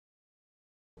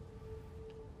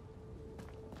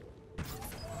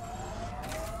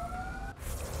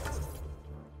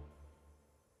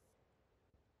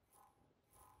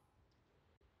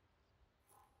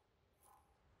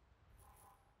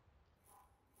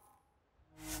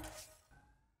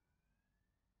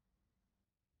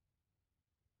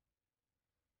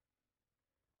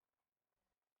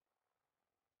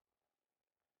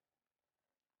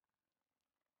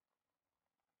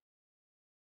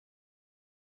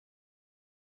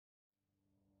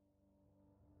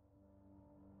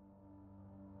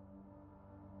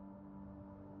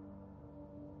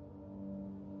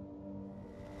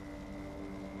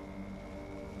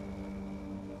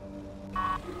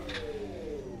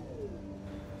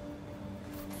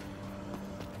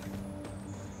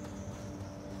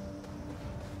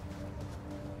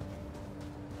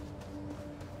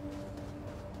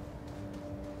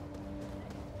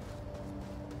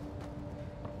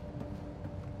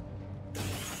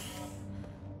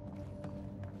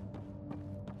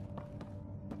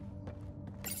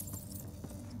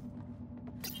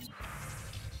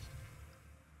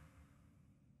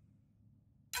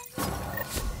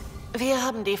Wir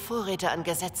haben die Vorräte an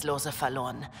Gesetzlose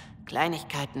verloren.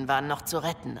 Kleinigkeiten waren noch zu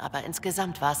retten, aber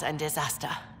insgesamt war es ein Desaster.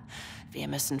 Wir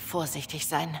müssen vorsichtig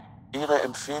sein. Ihre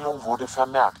Empfehlung wurde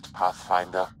vermerkt,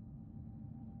 Pathfinder.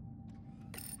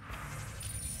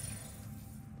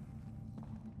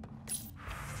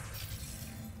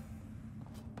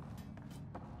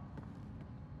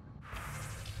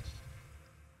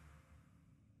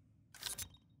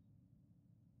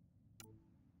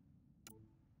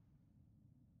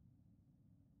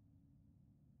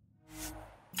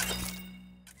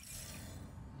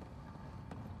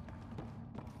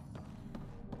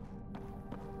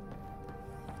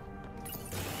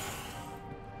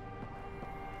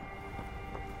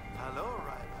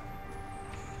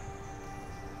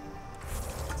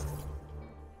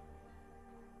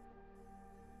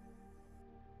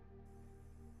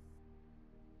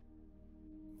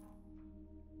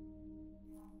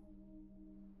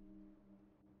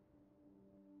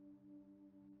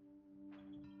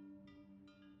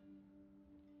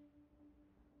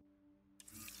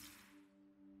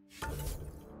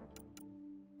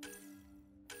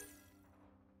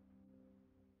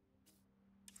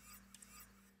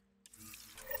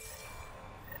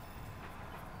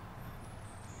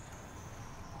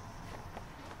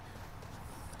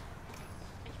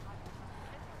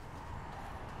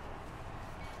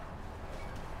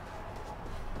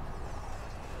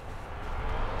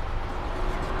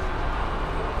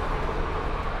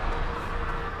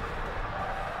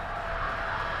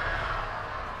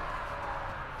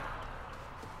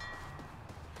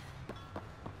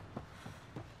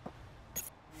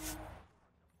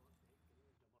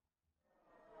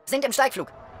 Sind im Steigflug.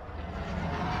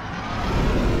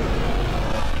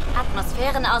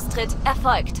 Atmosphärenaustritt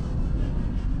erfolgt.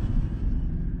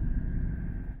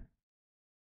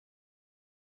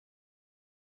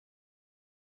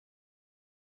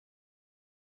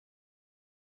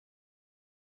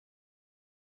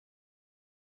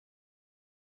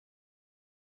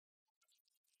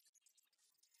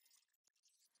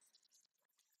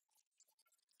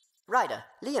 Ryder,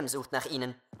 Liam sucht nach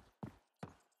Ihnen.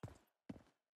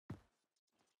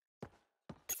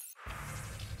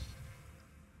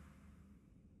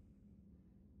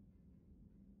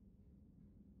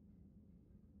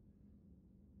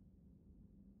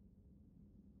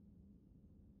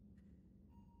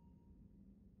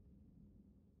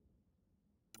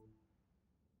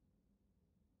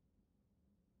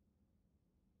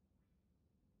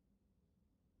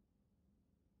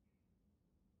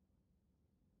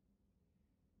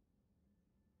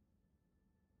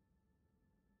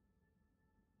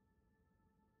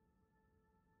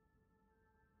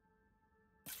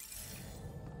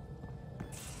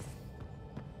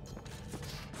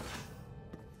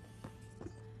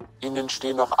 Ihnen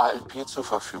stehen noch ALP zur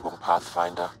Verfügung,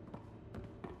 Pathfinder.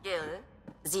 Jill,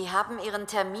 Sie haben Ihren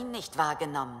Termin nicht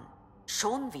wahrgenommen.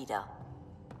 Schon wieder.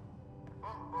 Oh,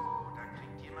 da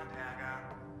kriegt jemand Ärger.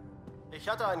 Ich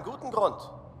hatte einen guten Grund.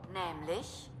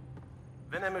 Nämlich?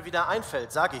 Wenn er mir wieder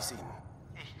einfällt, sage ich's Ihnen.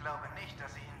 Ich glaube nicht,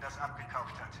 dass sie Ihnen das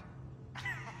abgekauft hat.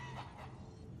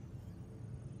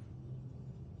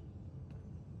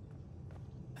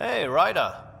 Hey,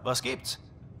 Ryder, was gibt's?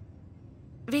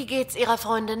 Wie geht's Ihrer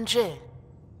Freundin Jill?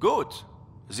 Gut.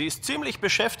 Sie ist ziemlich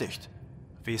beschäftigt.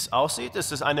 Wie es aussieht,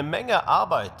 ist es eine Menge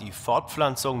Arbeit, die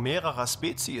Fortpflanzung mehrerer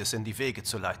Spezies in die Wege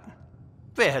zu leiten.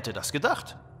 Wer hätte das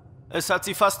gedacht? Es hat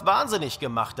sie fast wahnsinnig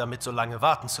gemacht, damit so lange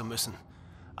warten zu müssen.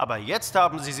 Aber jetzt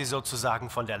haben sie sozusagen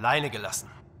von der Leine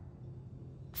gelassen.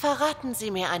 Verraten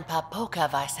Sie mir ein paar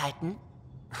Pokerweisheiten?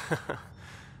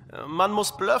 Man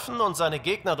muss bluffen und seine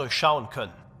Gegner durchschauen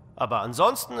können. Aber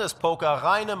ansonsten ist Poker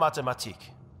reine Mathematik.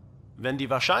 Wenn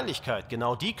die Wahrscheinlichkeit,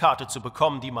 genau die Karte zu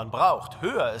bekommen, die man braucht,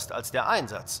 höher ist als der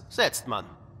Einsatz, setzt man.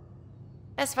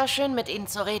 Es war schön, mit Ihnen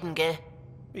zu reden, Gil.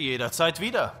 Jederzeit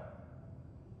wieder.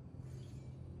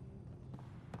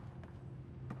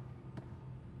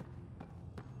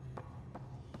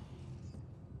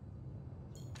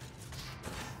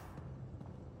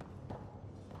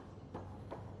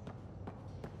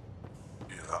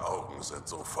 Ihre Augen sind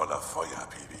so voller Feuer,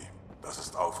 Piwi. Das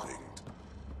ist aufregend.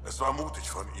 Es war mutig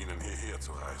von Ihnen, hierher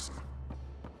zu reisen.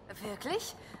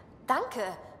 Wirklich?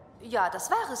 Danke. Ja, das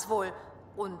war es wohl.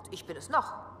 Und ich bin es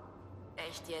noch.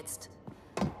 Echt jetzt.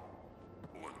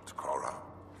 Und Cora,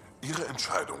 Ihre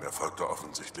Entscheidung erfolgte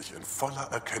offensichtlich in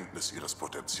voller Erkenntnis Ihres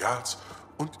Potenzials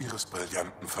und Ihres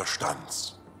brillanten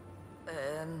Verstands.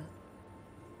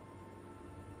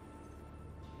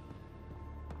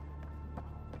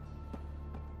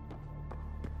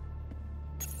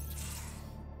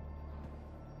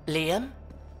 Liam?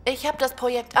 Ich habe das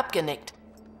Projekt abgenickt.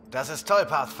 Das ist toll,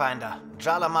 Pathfinder.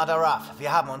 Andromeda,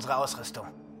 wir haben unsere Ausrüstung.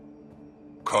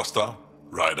 Costa,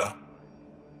 Ryder,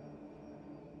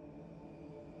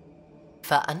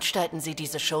 Veranstalten Sie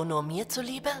diese Show nur mir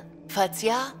zuliebe? Falls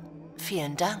ja,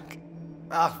 vielen Dank.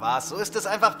 Ach was, so ist es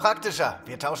einfach praktischer.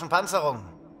 Wir tauschen Panzerungen.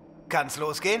 Kann's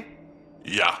losgehen?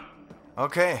 ja.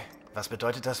 Okay. Was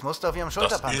bedeutet das Muster auf Ihrem Das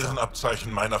Schulterpanzer?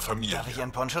 Ehrenabzeichen meiner Familie. Darf ich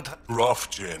Ihren Poncho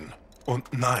Rovjin. Und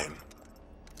nein,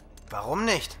 Warum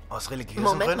nicht? Aus religiösen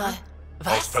Moment Gründen?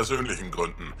 mal. aus Was? persönlichen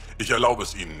Gründen. Ich erlaube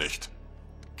es Ihnen nicht.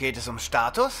 Geht es um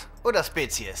Status oder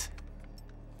Spezies?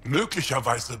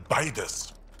 Möglicherweise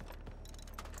beides.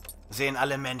 Sehen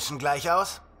alle Menschen gleich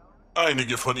aus?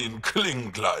 Einige von ihnen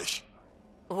klingen gleich.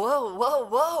 Wow, wow,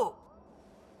 wow.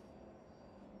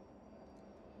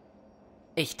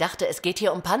 Ich dachte, es geht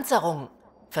hier um Panzerung.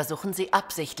 Versuchen Sie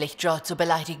absichtlich, Joel zu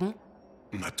beleidigen?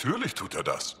 Natürlich tut er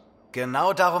das.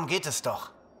 Genau darum geht es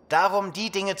doch. Darum, die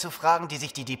Dinge zu fragen, die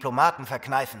sich die Diplomaten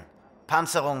verkneifen.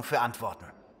 Panzerung für Antworten.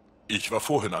 Ich war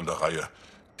vorhin an der Reihe.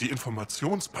 Die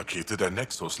Informationspakete der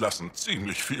Nexus lassen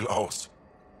ziemlich viel aus.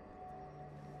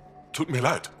 Tut mir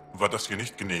leid, war das hier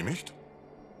nicht genehmigt?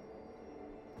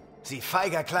 Sie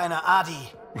feiger kleiner Adi.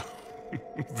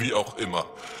 Wie auch immer.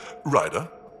 Ryder?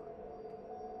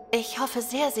 Ich hoffe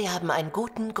sehr, Sie haben einen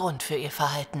guten Grund für Ihr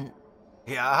Verhalten.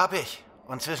 Ja, hab ich.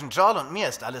 Und zwischen Joel und mir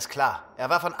ist alles klar. Er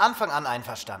war von Anfang an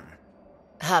einverstanden.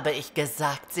 Habe ich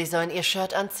gesagt, Sie sollen Ihr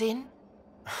Shirt anziehen?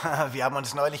 Wir haben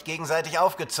uns neulich gegenseitig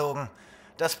aufgezogen.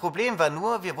 Das Problem war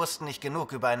nur, wir wussten nicht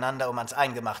genug übereinander, um ans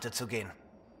Eingemachte zu gehen.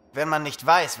 Wenn man nicht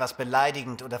weiß, was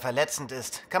beleidigend oder verletzend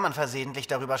ist, kann man versehentlich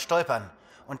darüber stolpern.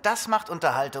 Und das macht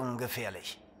Unterhaltungen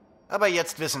gefährlich. Aber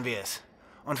jetzt wissen wir es.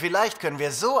 Und vielleicht können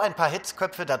wir so ein paar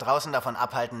Hitzköpfe da draußen davon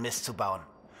abhalten, Mist zu bauen.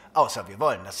 Außer wir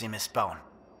wollen, dass sie Mist bauen.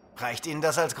 Reicht Ihnen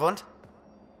das als Grund?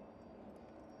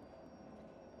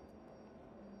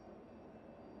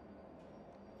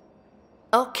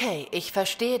 Okay, ich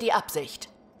verstehe die Absicht.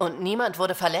 Und niemand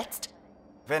wurde verletzt?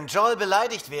 Wenn Joel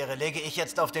beleidigt wäre, läge ich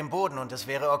jetzt auf dem Boden und es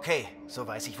wäre okay. So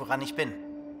weiß ich, woran ich bin.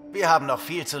 Wir haben noch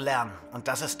viel zu lernen und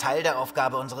das ist Teil der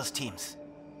Aufgabe unseres Teams.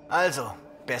 Also,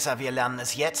 besser wir lernen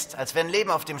es jetzt, als wenn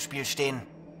Leben auf dem Spiel stehen.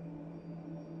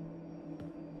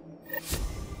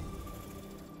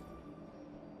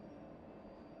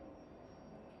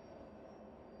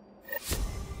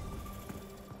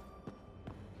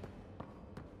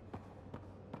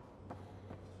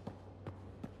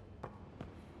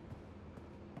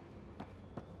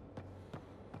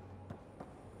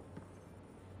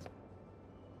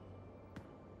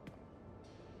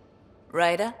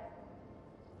 Ryder?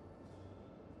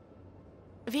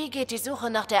 Wie geht die Suche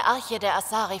nach der Arche der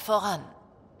Asari voran?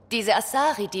 Diese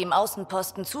Asari, die im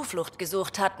Außenposten Zuflucht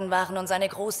gesucht hatten, waren uns eine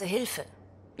große Hilfe.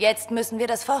 Jetzt müssen wir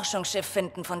das Forschungsschiff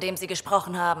finden, von dem Sie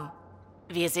gesprochen haben.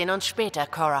 Wir sehen uns später,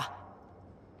 Cora.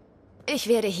 Ich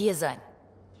werde hier sein.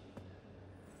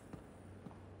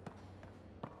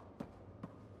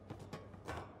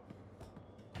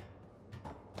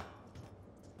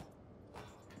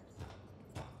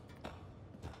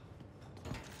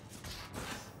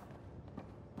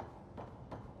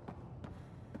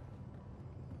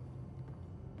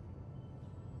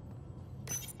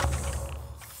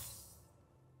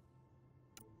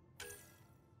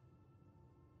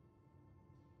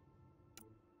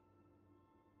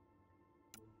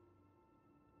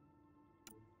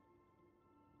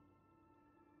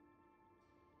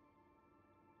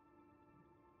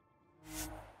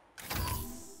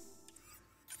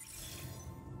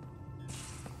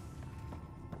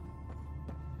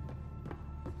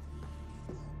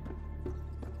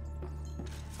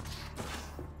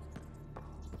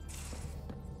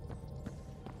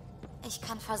 Ich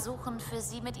kann versuchen, für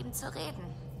Sie mit ihm zu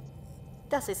reden.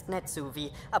 Das ist nett,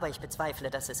 Suvi, aber ich bezweifle,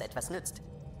 dass es etwas nützt.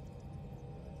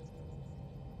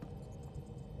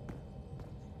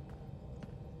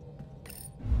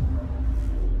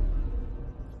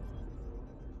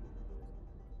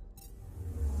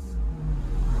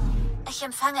 Ich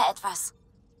empfange etwas.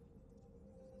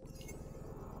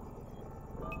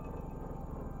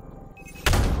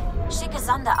 Schicke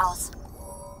Sonde aus.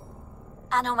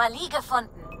 Anomalie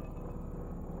gefunden.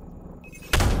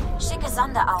 Schicke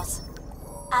Sonde aus.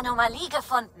 Anomalie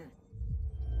gefunden.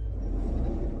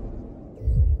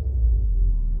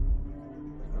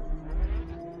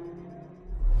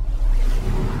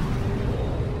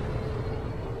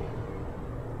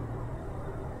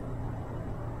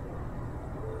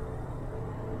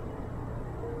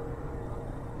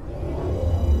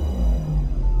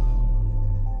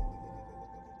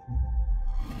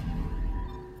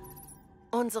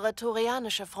 Unsere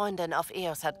turianische Freundin auf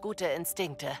Eos hat gute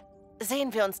Instinkte.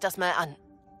 Sehen wir uns das mal an.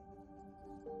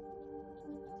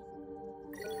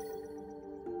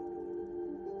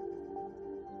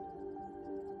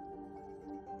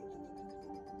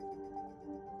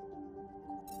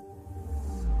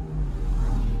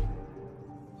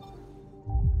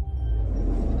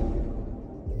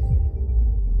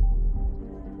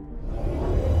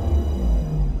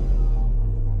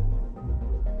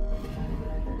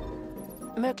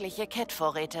 Mögliche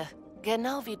Cat-Vorräte.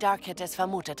 Genau wie Darkit es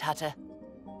vermutet hatte.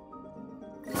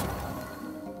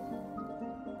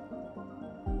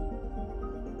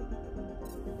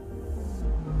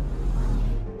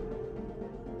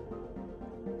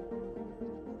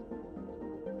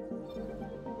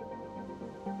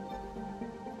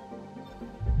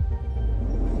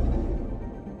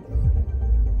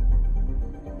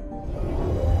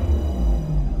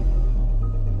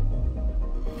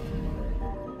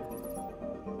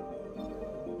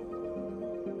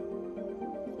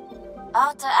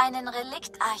 Orte einen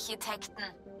Reliktarchitekten.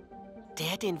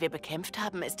 Der, den wir bekämpft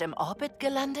haben, ist im Orbit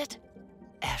gelandet?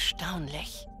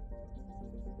 Erstaunlich.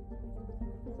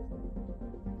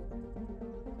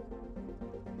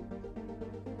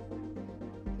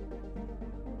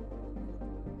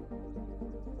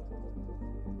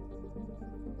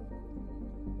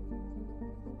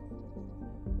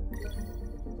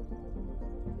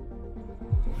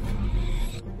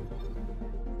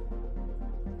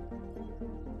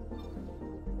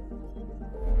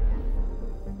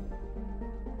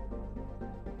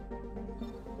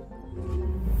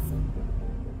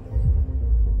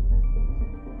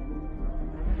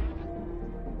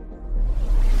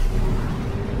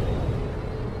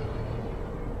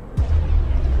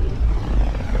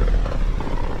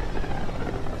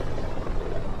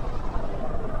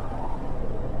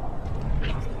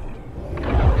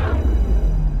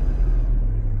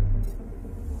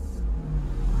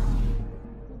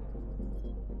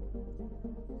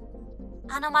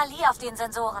 Anomalie auf den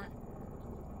Sensoren.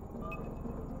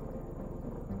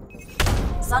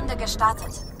 Sonde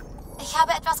gestartet. Ich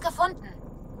habe etwas gefunden.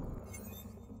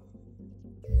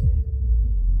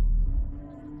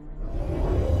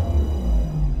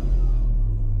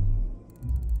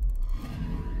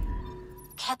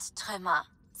 Cat-Trümmer.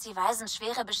 Sie weisen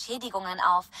schwere Beschädigungen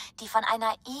auf, die von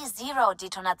einer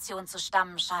E-Zero-Detonation zu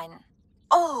stammen scheinen.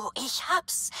 Oh, ich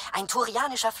hab's. Ein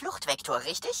turianischer Fluchtvektor,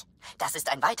 richtig? Das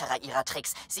ist ein weiterer ihrer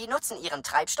Tricks. Sie nutzen ihren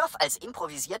Treibstoff als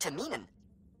improvisierte Minen.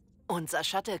 Unser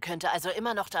Shuttle könnte also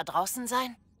immer noch da draußen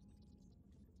sein?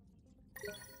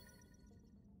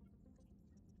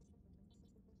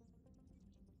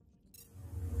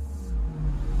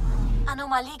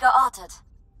 Anomalie geortet.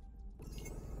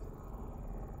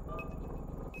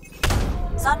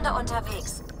 Sonde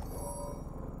unterwegs.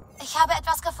 Ich habe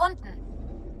etwas gefunden.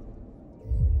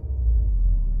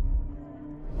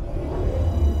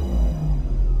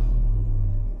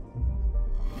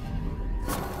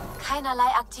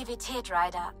 Keinerlei Aktivität,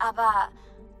 Ryder, aber...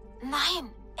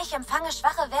 Nein, ich empfange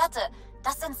schwache Werte.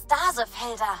 Das sind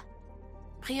Stasefelder.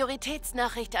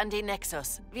 Prioritätsnachricht an den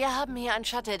Nexus. Wir haben hier ein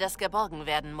Shuttle, das geborgen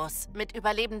werden muss, mit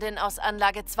Überlebenden aus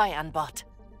Anlage 2 an Bord.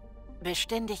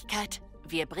 Beständigkeit,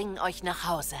 wir bringen euch nach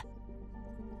Hause.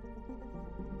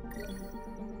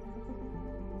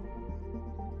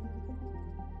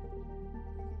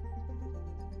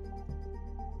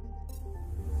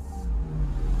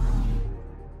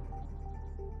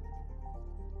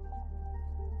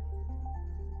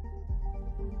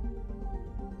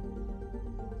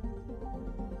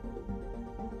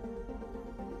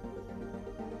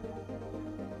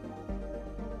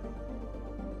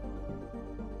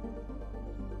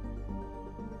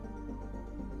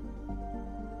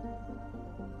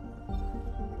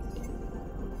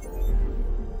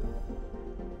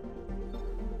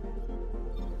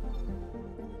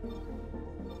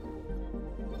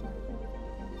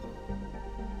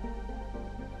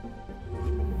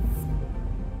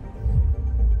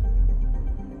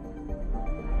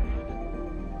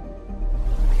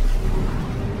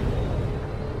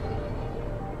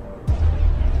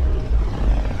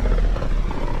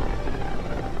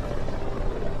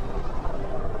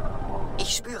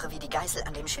 Ich spüre, wie die Geißel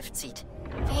an dem Schiff zieht.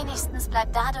 Wenigstens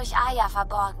bleibt dadurch Aya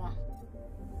verborgen.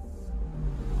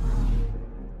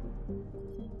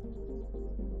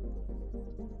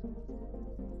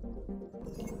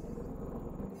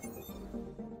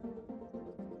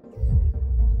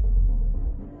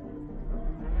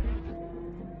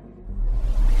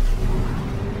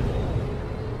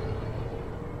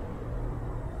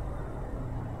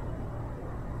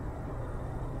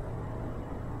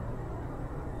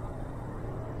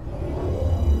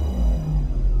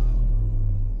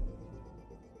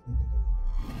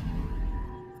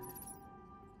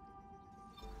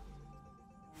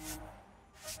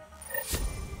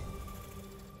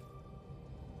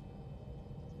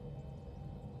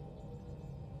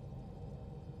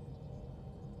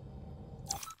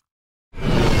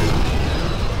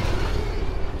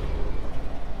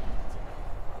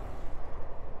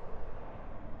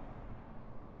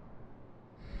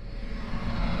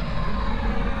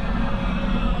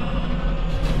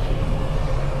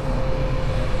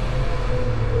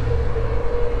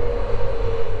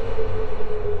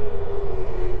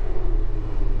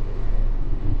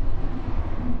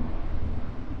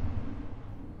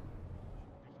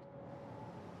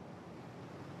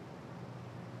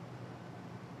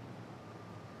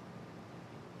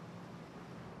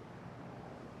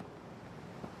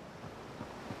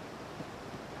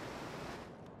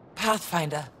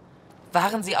 Pathfinder,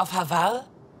 waren Sie auf Havar?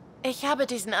 Ich habe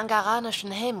diesen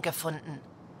angaranischen Helm gefunden.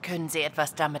 Können Sie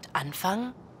etwas damit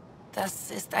anfangen? Das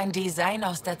ist ein Design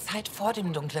aus der Zeit vor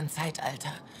dem dunklen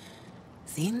Zeitalter.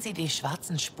 Sehen Sie die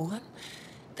schwarzen Spuren?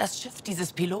 Das Schiff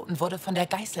dieses Piloten wurde von der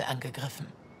Geißel angegriffen.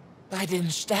 Bei den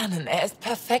Sternen, er ist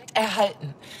perfekt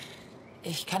erhalten.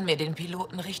 Ich kann mir den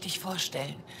Piloten richtig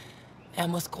vorstellen. Er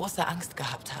muss große Angst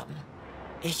gehabt haben.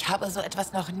 Ich habe so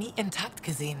etwas noch nie intakt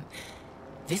gesehen.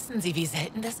 Wissen Sie, wie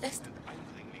selten das ist?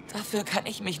 Dafür kann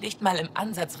ich mich nicht mal im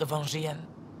Ansatz revanchieren.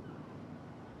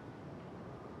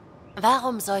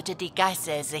 Warum sollte die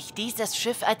Geißel sich dieses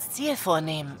Schiff als Ziel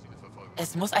vornehmen?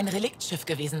 Es muss ein Reliktschiff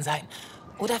gewesen sein.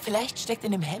 Oder vielleicht steckt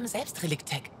in dem Helm selbst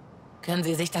Reliktech. Können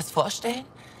Sie sich das vorstellen?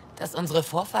 Dass unsere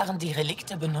Vorfahren die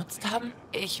Relikte benutzt haben?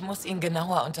 Ich muss ihn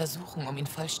genauer untersuchen, um ihn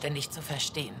vollständig zu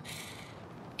verstehen.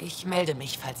 Ich melde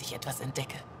mich, falls ich etwas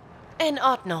entdecke. In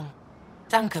Ordnung.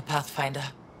 Danke, Pathfinder.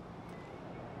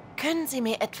 Können Sie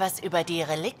mir etwas über die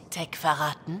Reliktech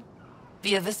verraten?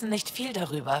 Wir wissen nicht viel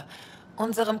darüber.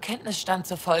 Unserem Kenntnisstand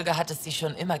zufolge hat es sie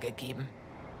schon immer gegeben.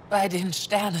 Bei den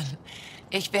Sternen.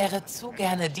 Ich wäre zu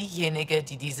gerne diejenige,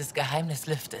 die dieses Geheimnis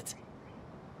lüftet.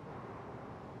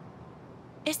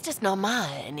 Ist es normal,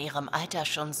 in Ihrem Alter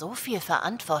schon so viel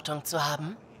Verantwortung zu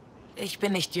haben? Ich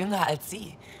bin nicht jünger als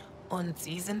Sie. Und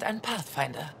Sie sind ein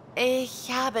Pathfinder.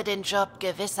 Ich habe den Job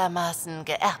gewissermaßen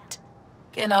geerbt.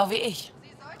 Genau wie ich.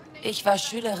 Ich war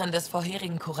Schülerin des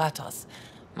vorherigen Kurators.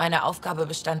 Meine Aufgabe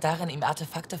bestand darin, ihm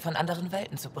Artefakte von anderen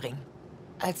Welten zu bringen.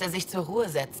 Als er sich zur Ruhe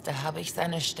setzte, habe ich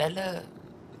seine Stelle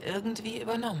irgendwie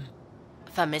übernommen.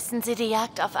 Vermissen Sie die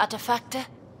Jagd auf Artefakte?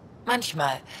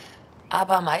 Manchmal.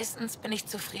 Aber meistens bin ich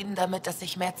zufrieden damit, dass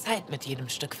ich mehr Zeit mit jedem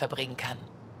Stück verbringen kann.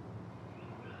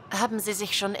 Haben Sie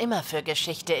sich schon immer für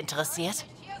Geschichte interessiert?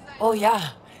 Oh ja.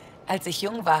 Als ich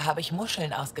jung war, habe ich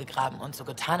Muscheln ausgegraben und so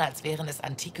getan, als wären es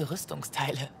antike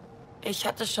Rüstungsteile. Ich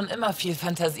hatte schon immer viel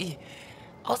Fantasie.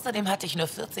 Außerdem hatte ich nur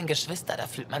 14 Geschwister, da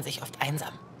fühlt man sich oft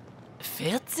einsam.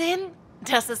 14?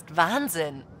 Das ist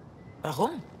Wahnsinn.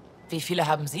 Warum? Wie viele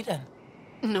haben Sie denn?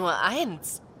 Nur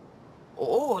 1.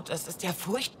 Oh, das ist ja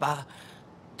furchtbar.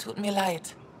 Tut mir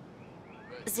leid.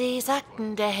 Sie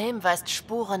sagten, der Helm weist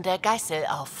Spuren der Geißel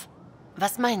auf.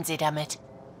 Was meinen Sie damit?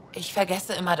 Ich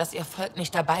vergesse immer, dass Ihr Volk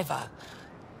nicht dabei war.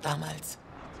 Damals.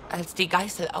 Als die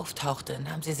Geißel auftauchte,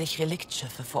 nahm sie sich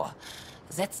Reliktschiffe vor,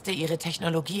 setzte ihre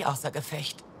Technologie außer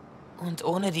Gefecht. Und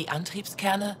ohne die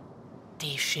Antriebskerne?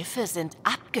 Die Schiffe sind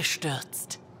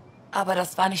abgestürzt. Aber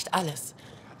das war nicht alles.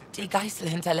 Die Geißel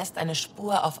hinterlässt eine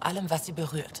Spur auf allem, was sie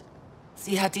berührt.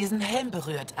 Sie hat diesen Helm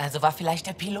berührt, also war vielleicht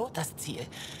der Pilot das Ziel.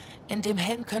 In dem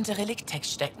Helm könnte Reliktech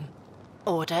stecken.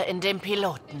 Oder in dem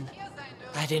Piloten.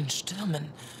 Bei den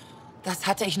Stürmen. Das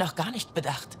hatte ich noch gar nicht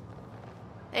bedacht.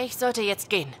 Ich sollte jetzt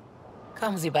gehen.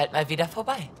 Kommen Sie bald mal wieder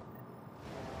vorbei.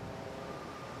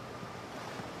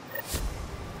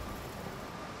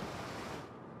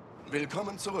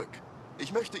 Willkommen zurück.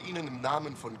 Ich möchte Ihnen im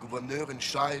Namen von Gouverneurin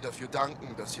Shai dafür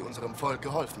danken, dass Sie unserem Volk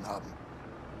geholfen haben.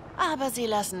 Aber Sie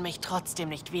lassen mich trotzdem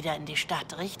nicht wieder in die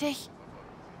Stadt, richtig?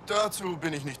 Dazu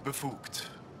bin ich nicht befugt.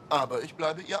 Aber ich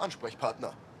bleibe Ihr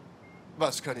Ansprechpartner.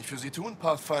 Was kann ich für Sie tun,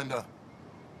 Pathfinder?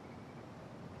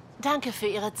 Danke für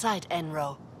Ihre Zeit,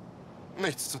 Enro.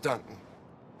 Nichts zu danken.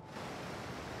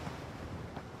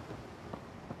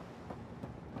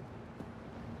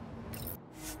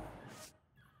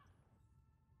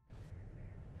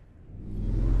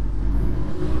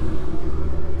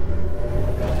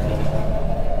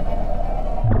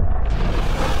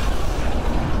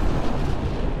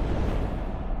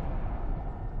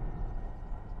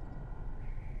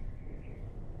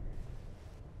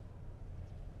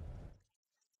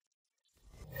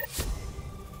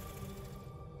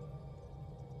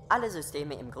 Alle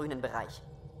Systeme im grünen Bereich.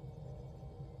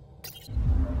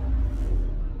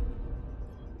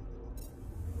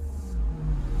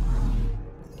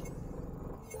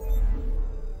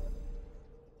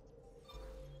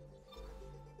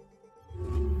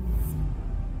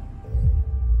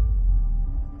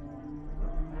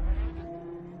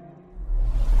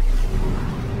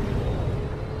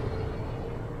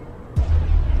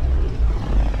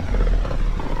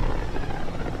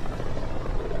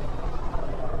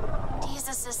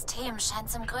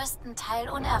 Scheint zum größten Teil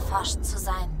unerforscht zu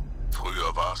sein.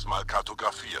 Früher war es mal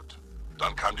kartografiert.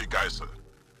 Dann kam die Geißel.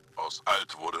 Aus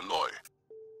alt wurde neu.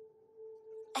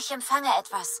 Ich empfange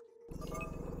etwas.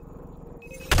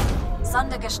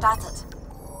 Sonde gestartet.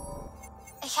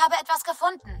 Ich habe etwas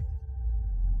gefunden.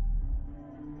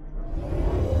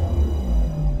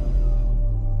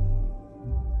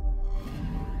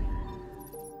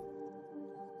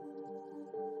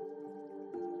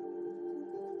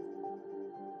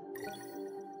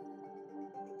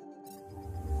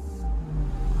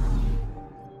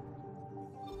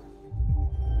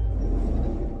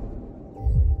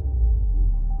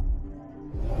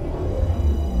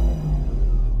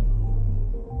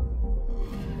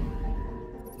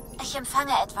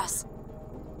 empfange etwas.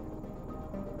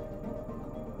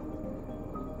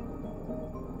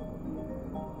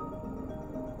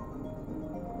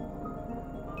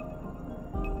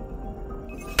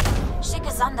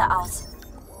 Schicke Sonde aus.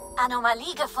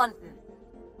 Anomalie gefunden.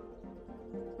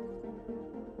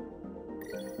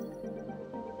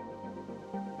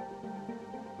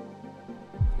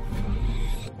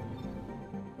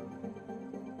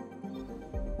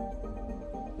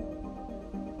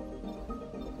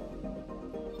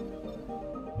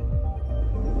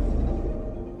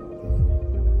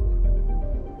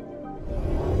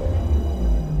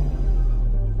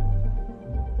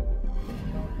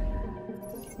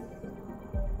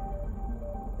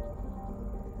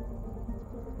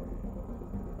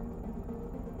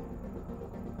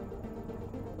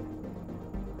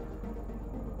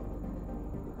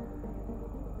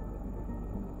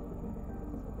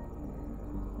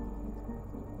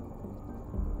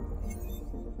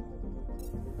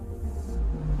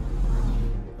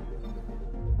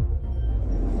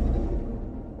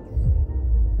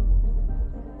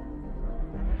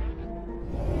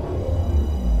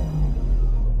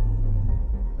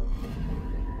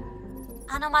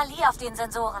 Anomalie auf den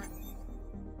Sensoren.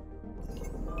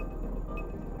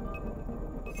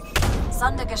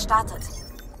 Sonde gestartet.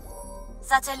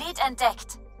 Satellit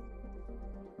entdeckt.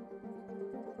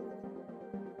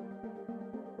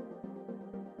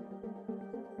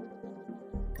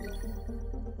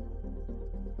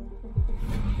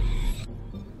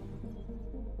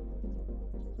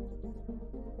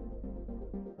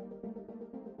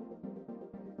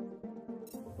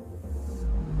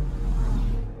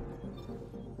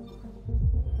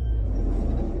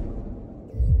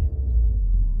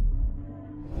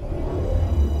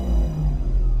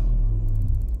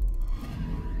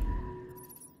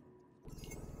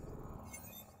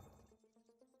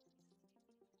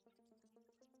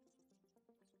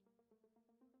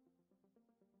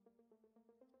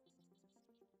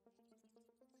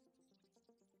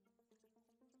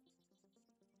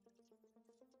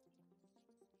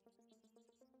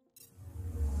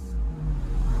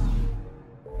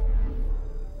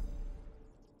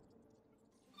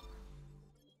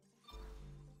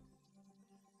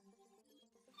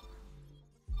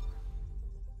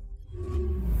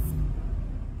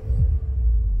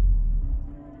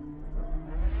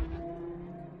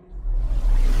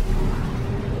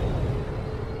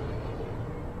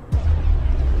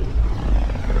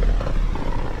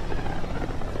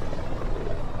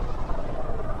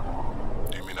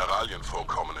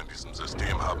 Vorkommen in diesem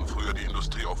System haben früher die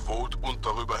Industrie auf Volt und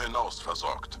darüber hinaus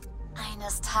versorgt.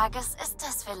 Eines Tages ist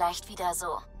das vielleicht wieder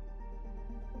so.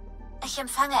 Ich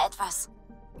empfange etwas.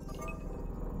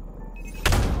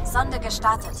 Sonde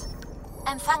gestartet.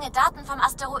 Empfange Daten vom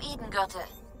Asteroidengürtel.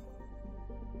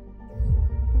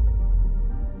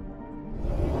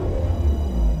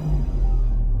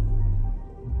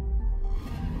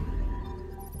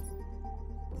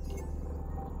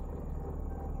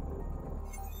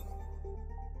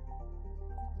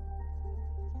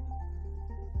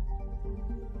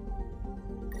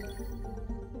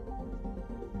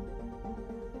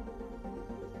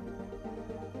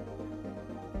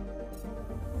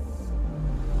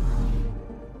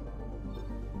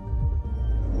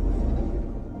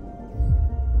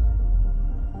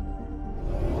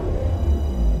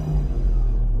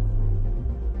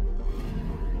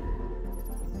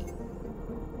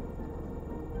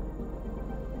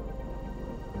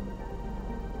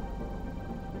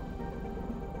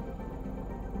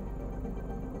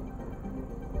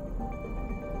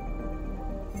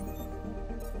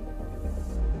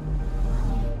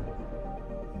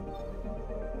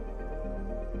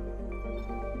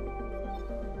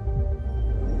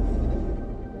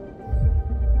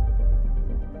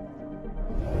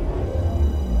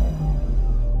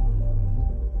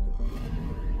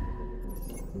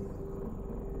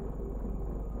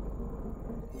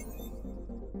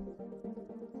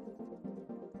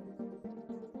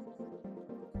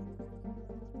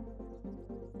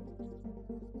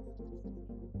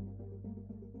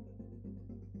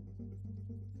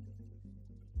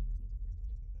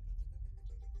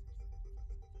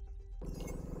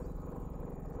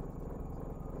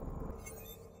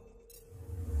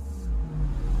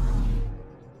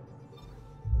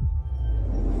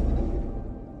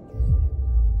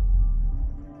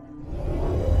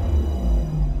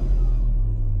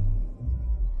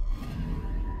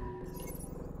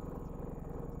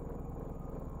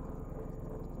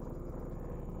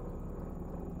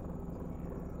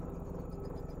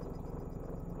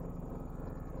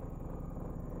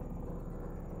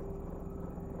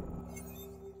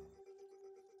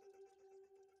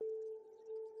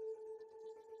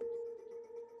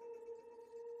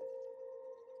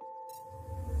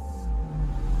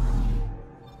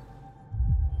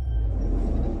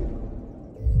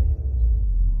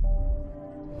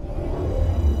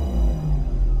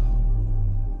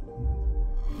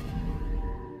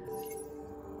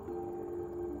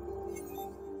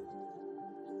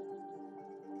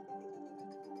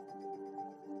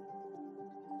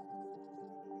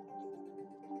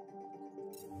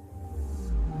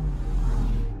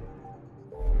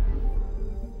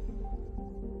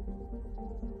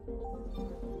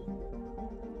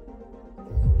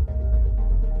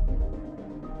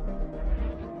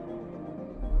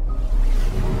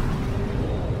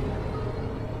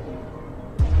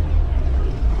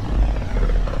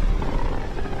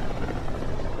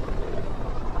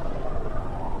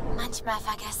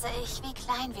 Manchmal vergesse ich, wie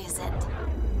klein wir sind.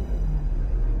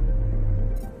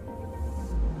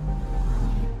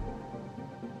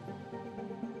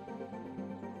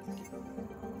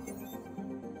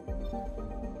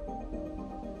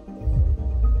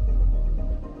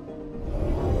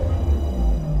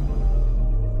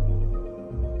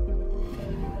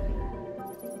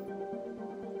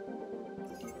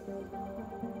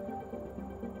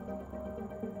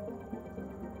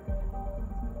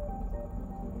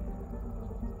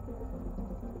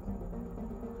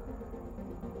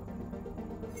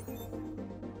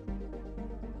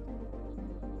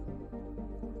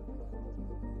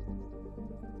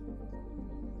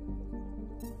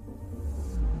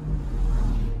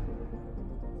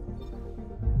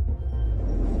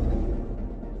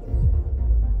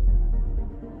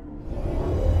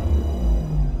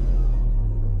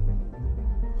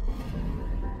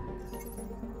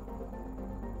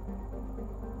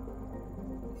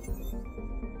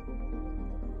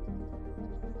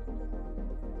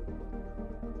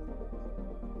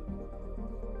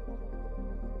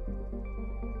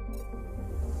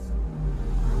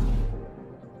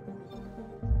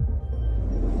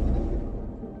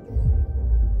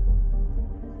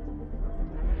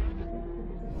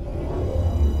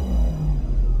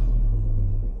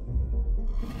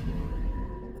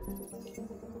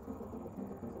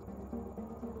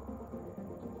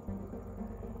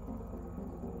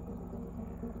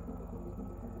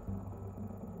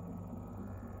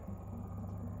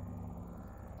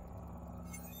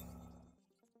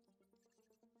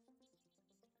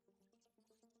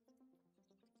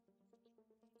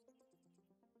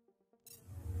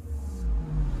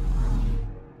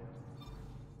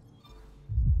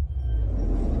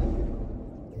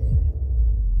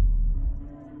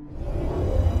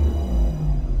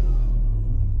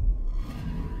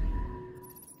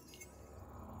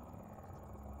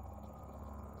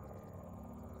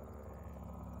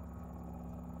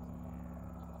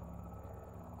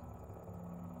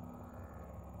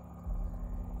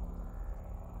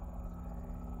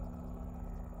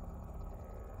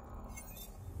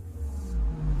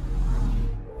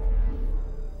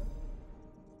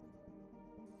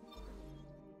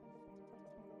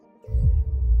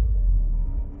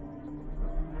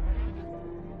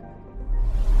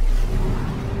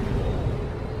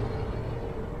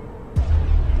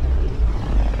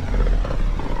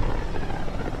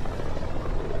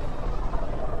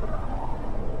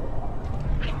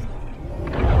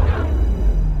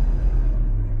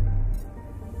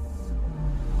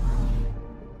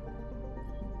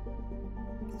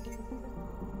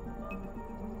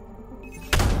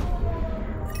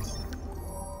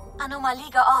 Anomalie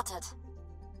geortet.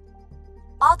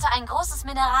 Orte ein großes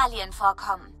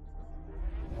Mineralienvorkommen.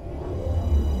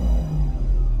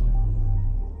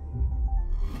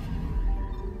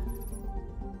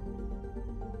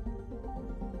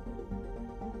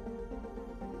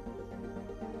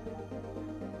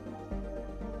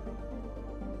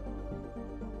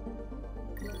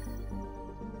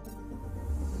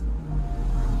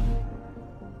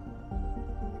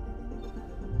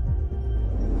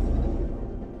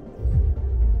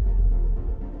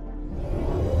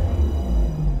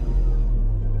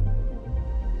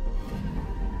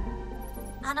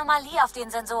 Anomalie auf den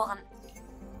Sensoren.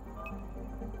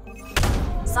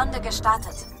 Sonde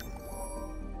gestartet.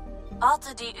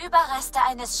 Orte die Überreste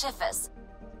eines Schiffes.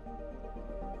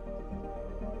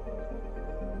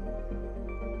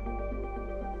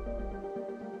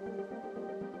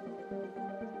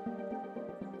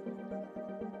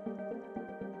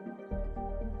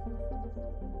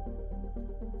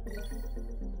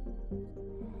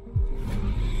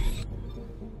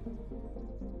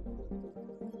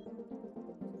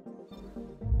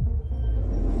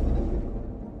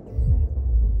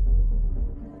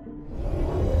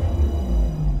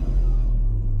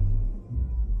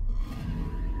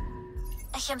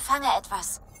 Ich empfange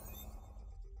etwas.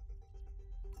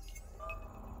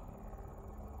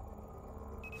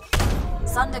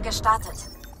 Sonde gestartet.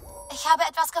 Ich habe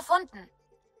etwas gefunden.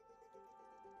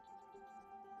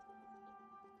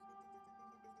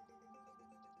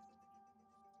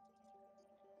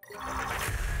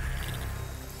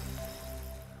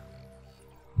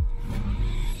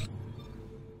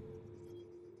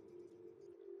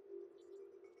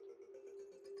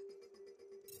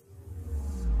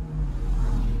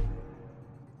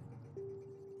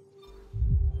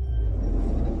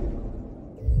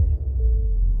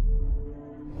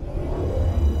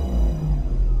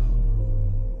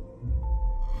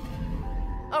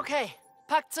 Okay,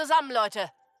 packt zusammen, Leute.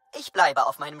 Ich bleibe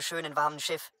auf meinem schönen warmen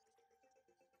Schiff.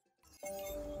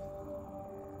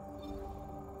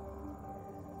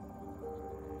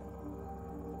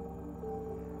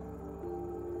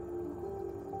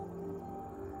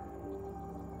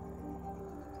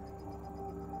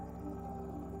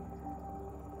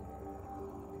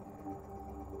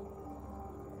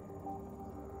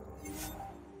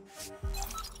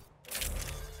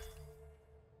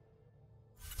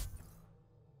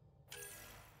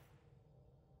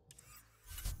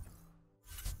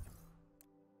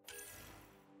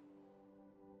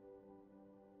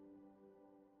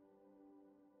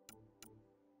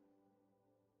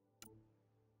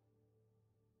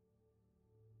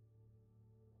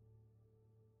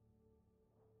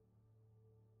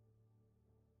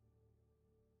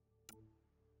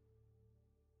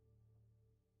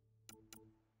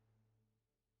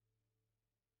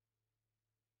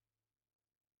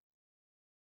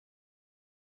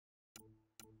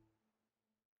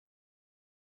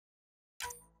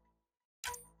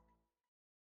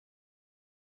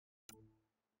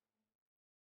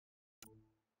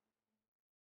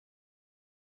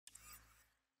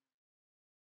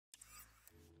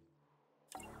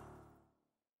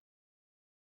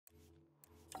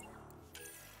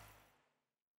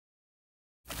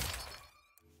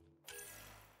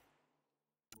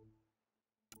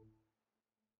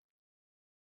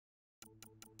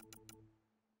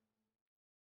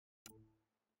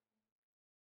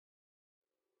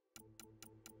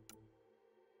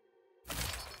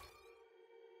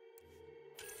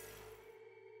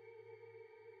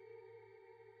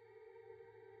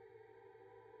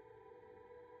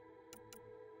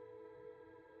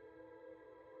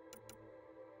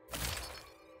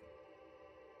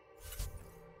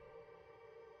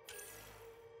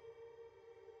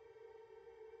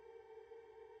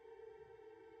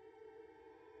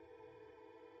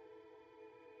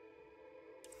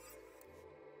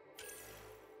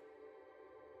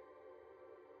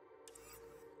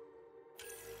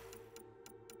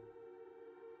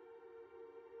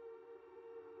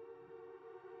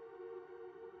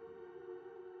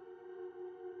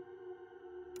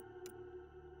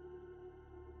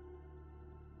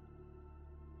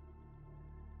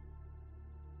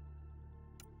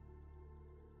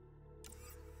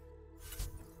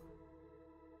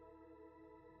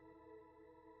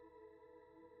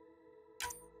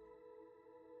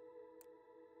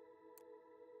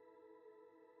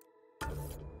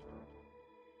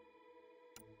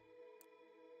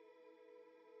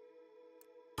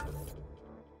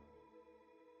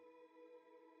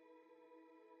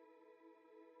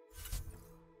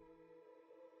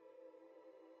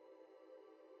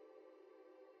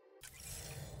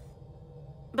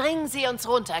 Bringen Sie uns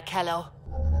runter, Callow.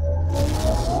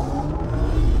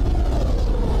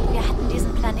 Wir hatten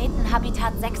diesen Planeten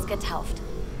Habitat 6 getauft.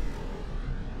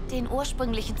 Den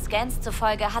ursprünglichen Scans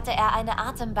zufolge hatte er eine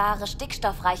atembare,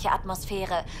 stickstoffreiche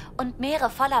Atmosphäre und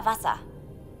Meere voller Wasser.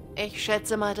 Ich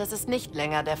schätze mal, das ist nicht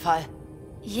länger der Fall.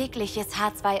 Jegliches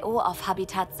H2O auf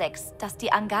Habitat 6, das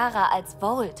die Angara als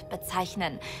Volt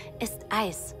bezeichnen, ist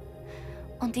Eis.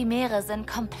 Und die Meere sind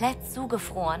komplett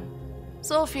zugefroren.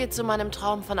 So viel zu meinem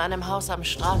Traum von einem Haus am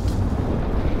Strand.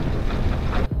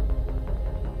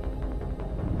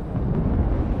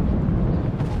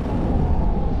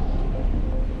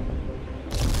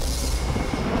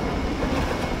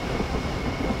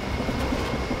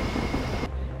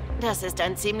 Das ist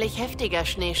ein ziemlich heftiger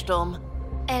Schneesturm.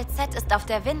 LZ ist auf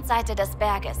der Windseite des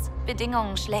Berges.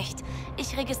 Bedingungen schlecht.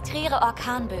 Ich registriere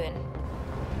Orkanböen.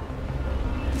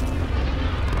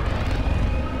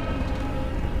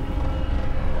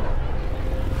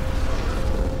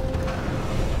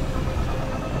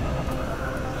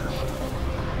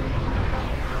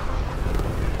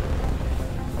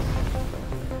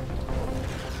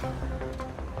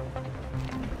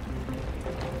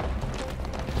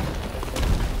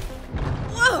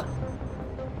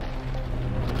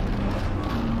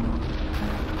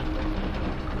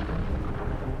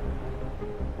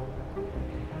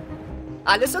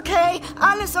 Alles okay,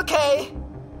 alles okay.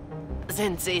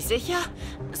 Sind Sie sicher?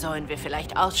 Sollen wir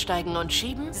vielleicht aussteigen und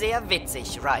schieben? Sehr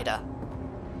witzig, Ryder.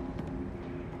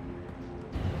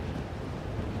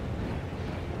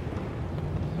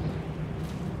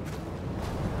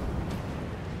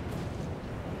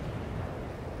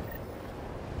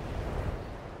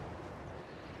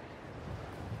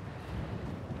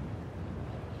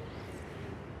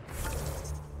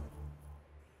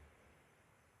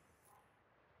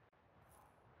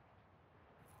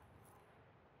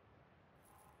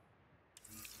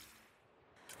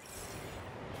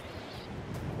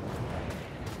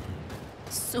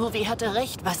 Suvi hatte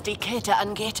recht, was die Kälte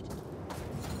angeht.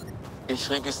 Ich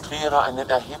registriere einen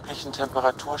erheblichen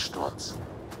Temperatursturz.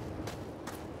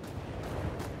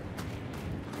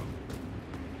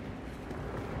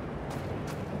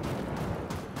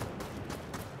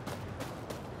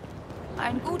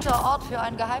 Ein guter Ort für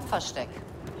ein Geheimversteck.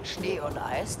 Schnee und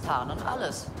Eis tarnen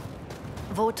alles.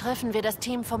 Wo treffen wir das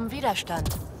Team vom Widerstand?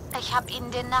 Ich habe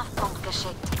Ihnen den Navpunkt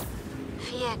geschickt.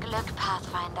 Viel Glück,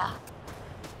 Pathfinder.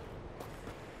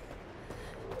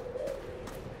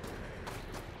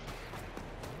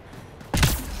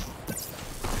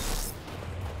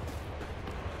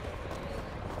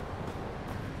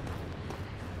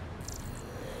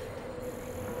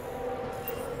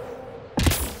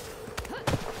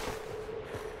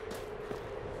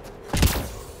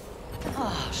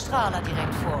 Strahler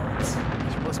direkt vor uns.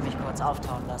 Ich muss mich kurz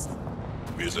auftauen lassen.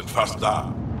 Wir sind fast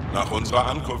da. Nach unserer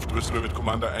Ankunft müssen wir mit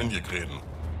Commander Enyek reden.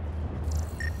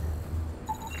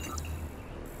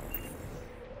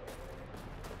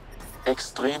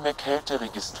 Extreme Kälte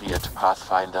registriert,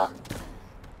 Pathfinder.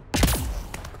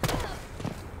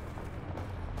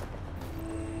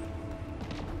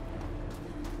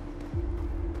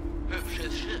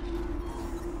 Hübsches Schiff.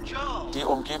 Joe. Die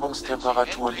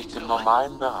Umgebungstemperatur liegt im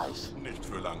normalen Bereich. Nicht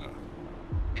für lange.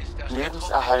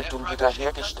 Lebenserhaltung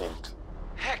wiederhergestellt.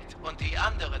 Hackt und die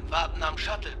anderen warten am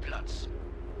Shuttleplatz.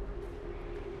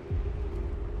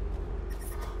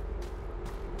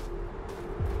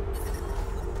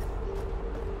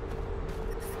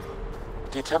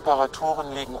 Die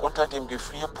Temperaturen liegen unter dem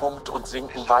Gefrierpunkt und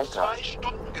sinken weiter.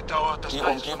 Die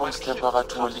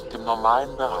Umgebungstemperatur liegt im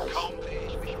normalen Bereich.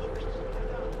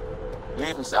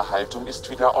 Lebenserhaltung ist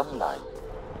wieder online.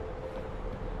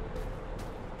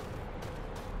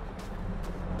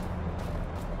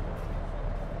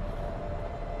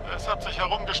 Es hat sich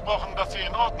herumgesprochen, dass Sie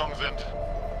in Ordnung sind.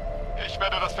 Ich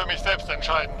werde das für mich selbst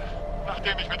entscheiden,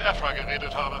 nachdem ich mit Ephra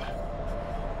geredet habe.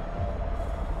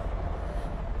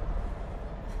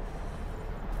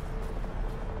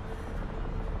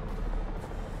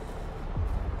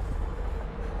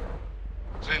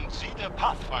 Sind Sie der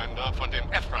Pathfinder, von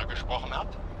dem Ephra gesprochen hat?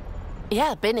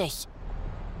 Ja, bin ich.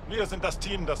 Wir sind das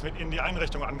Team, das mit Ihnen die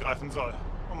Einrichtung angreifen soll,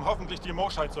 um hoffentlich die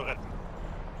Moschei zu retten.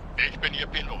 Ich bin Ihr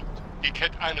Pilot. Die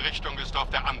Cat-Einrichtung ist auf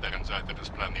der anderen Seite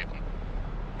des Planeten.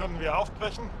 Können wir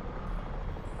aufbrechen?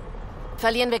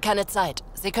 Verlieren wir keine Zeit.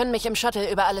 Sie können mich im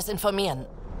Shuttle über alles informieren.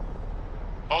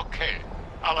 Okay,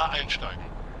 alle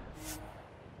einsteigen.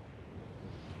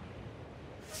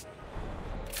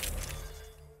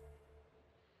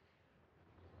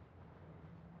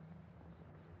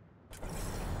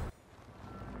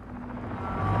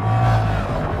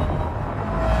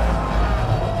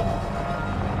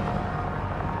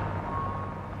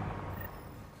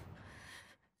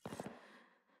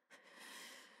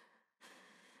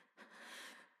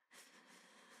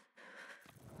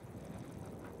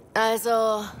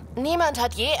 Also, niemand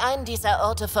hat je einen dieser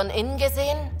Orte von innen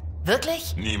gesehen?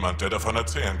 Wirklich? Niemand, der davon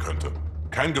erzählen könnte.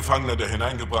 Kein Gefangener, der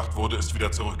hineingebracht wurde, ist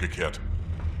wieder zurückgekehrt.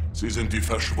 Sie sind die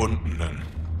Verschwundenen.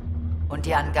 Und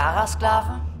die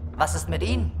Angara-Sklaven? Was ist mit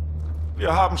ihnen?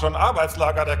 Wir haben schon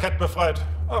Arbeitslager der Kett befreit,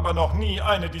 aber noch nie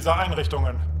eine dieser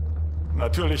Einrichtungen.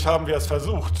 Natürlich haben wir es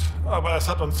versucht, aber es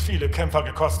hat uns viele Kämpfer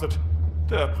gekostet.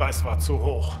 Der Preis war zu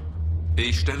hoch.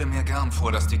 Ich stelle mir gern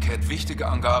vor, dass die Kett wichtige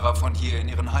Angara von hier in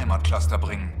ihren Heimatcluster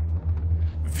bringen.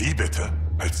 Wie bitte?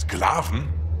 Als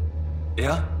Sklaven?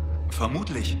 Ja,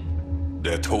 vermutlich.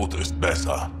 Der Tod ist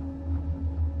besser.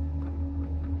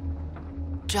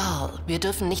 Joel, wir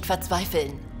dürfen nicht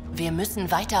verzweifeln. Wir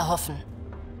müssen weiter hoffen.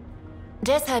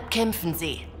 Deshalb kämpfen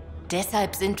sie.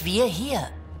 Deshalb sind wir hier.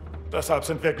 Deshalb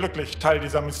sind wir glücklich, Teil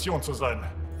dieser Mission zu sein.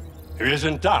 Wir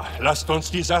sind da. Lasst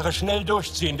uns die Sache schnell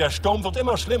durchziehen. Der Sturm wird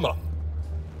immer schlimmer.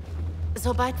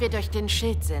 Sobald wir durch den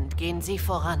Schild sind, gehen Sie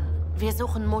voran. Wir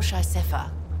suchen Moshe Sefer.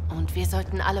 Und wir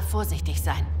sollten alle vorsichtig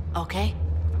sein, okay?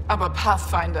 Aber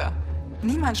Pathfinder,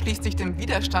 niemand schließt sich dem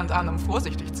Widerstand an, um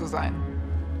vorsichtig zu sein.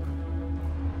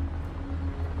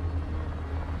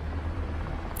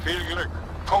 Viel Glück.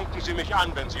 Funken Sie mich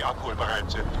an, wenn Sie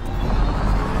abholbereit sind.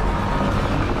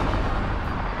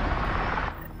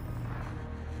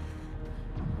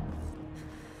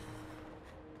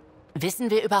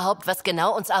 Wissen wir überhaupt, was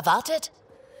genau uns erwartet?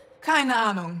 Keine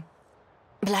Ahnung.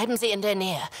 Bleiben Sie in der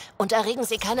Nähe und erregen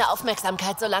Sie keine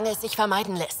Aufmerksamkeit, solange es sich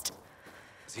vermeiden lässt.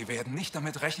 Sie werden nicht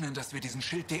damit rechnen, dass wir diesen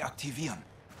Schild deaktivieren.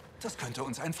 Das könnte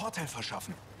uns einen Vorteil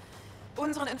verschaffen.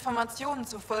 Unseren Informationen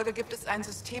zufolge gibt es einen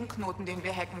Systemknoten, den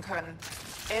wir hacken können.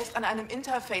 Er ist an einem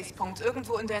Interface-Punkt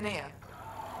irgendwo in der Nähe.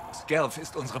 Skelf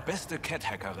ist unsere beste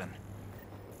Cat-Hackerin.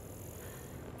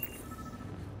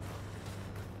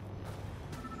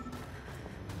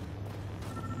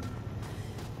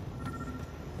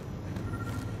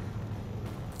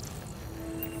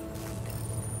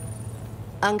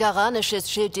 Angaranisches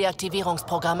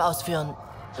Schilddeaktivierungsprogramm ausführen.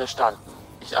 Verstanden.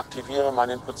 Ich aktiviere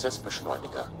meinen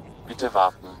Prozessbeschleuniger. Bitte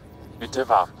warten. Bitte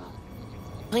warten.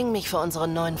 Bring mich für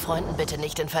unseren neuen Freunden bitte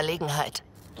nicht in Verlegenheit.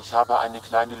 Ich habe eine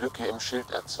kleine Lücke im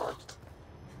Schild erzeugt.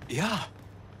 Ja,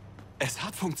 es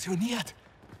hat funktioniert.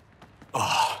 Oh.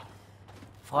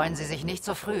 Freuen Sie sich nicht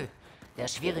so früh. Der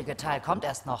schwierige Teil kommt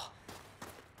erst noch.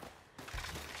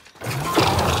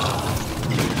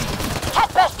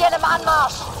 Cat-Bestien im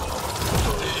Anmarsch!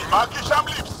 Die mag ich am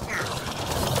liebsten.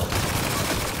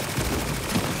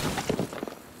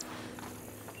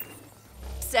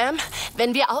 Sam,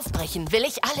 wenn wir aufbrechen, will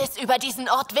ich alles über diesen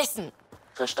Ort wissen.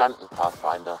 Verstanden,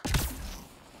 Pathfinder.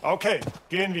 Okay,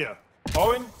 gehen wir.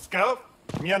 Owen, Skelf,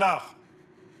 mir nach.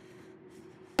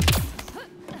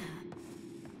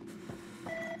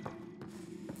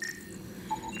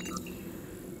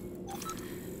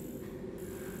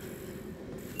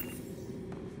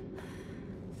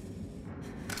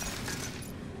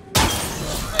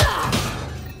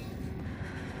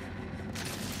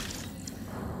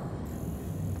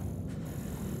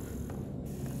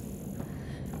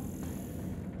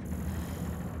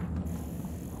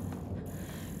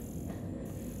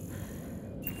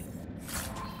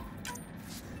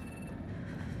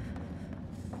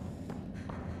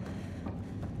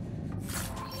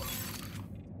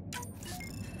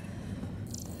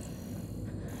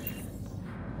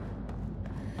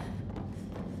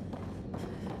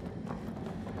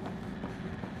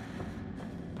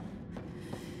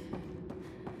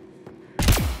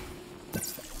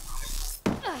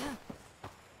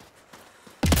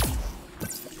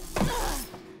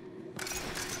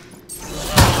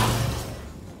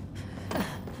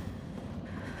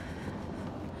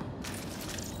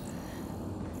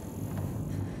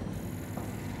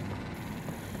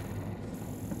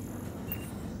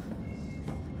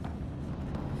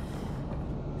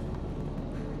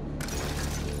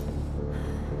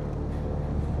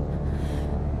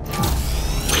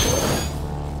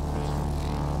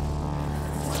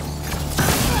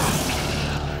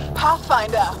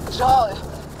 Pathfinder, Joel.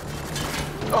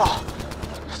 Oh,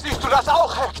 siehst du das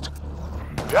auch, Heckt?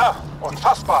 Ja,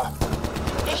 unfassbar.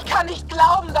 Ich kann nicht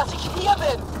glauben, dass ich hier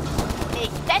bin. Ich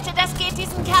wette, das geht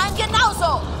diesen Kerlen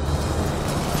genauso.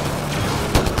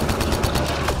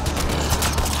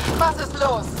 Was ist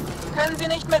los? Können Sie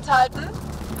nicht mithalten?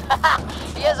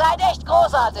 Ihr seid echt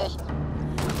großartig.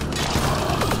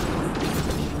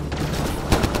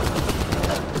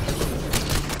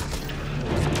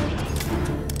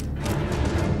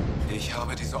 Ich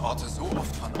habe diese Orte so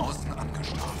oft von außen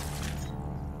angestarrt.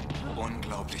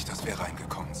 Unglaublich, dass wir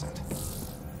reingekommen sind.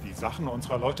 Die Sachen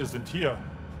unserer Leute sind hier.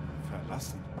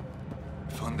 Verlassen.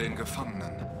 Von den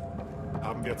Gefangenen.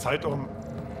 Haben wir Zeit, um...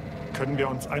 Können wir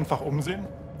uns einfach umsehen?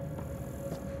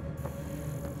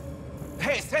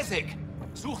 Hey, Sessig!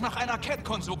 Such nach einer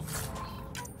Cat-Konsole.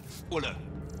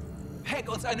 Hack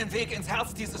uns einen Weg ins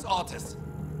Herz dieses Ortes.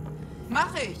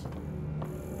 Mach ich!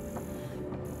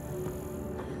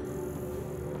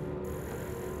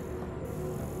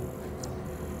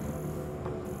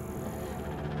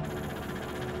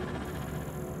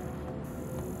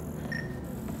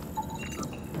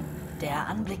 Der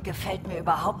Anblick gefällt mir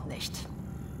überhaupt nicht.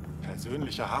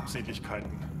 Persönliche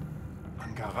Habseligkeiten.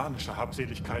 Angaranische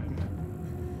Habseligkeiten.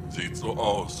 Sieht so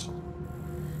aus.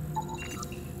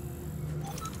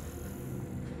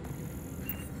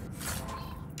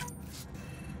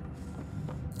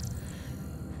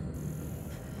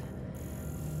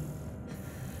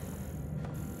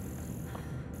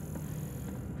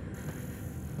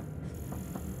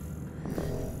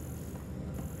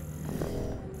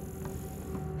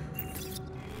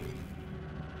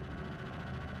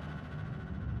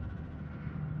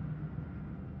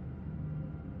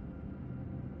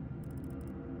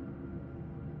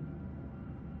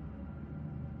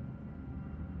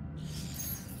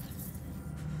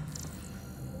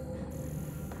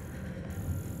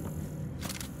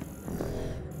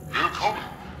 Willkommen,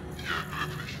 ihr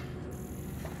Glücklichen.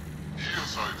 Ihr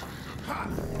seid wieder.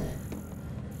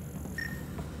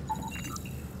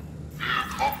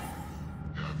 Willkommen,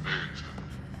 Erwählte.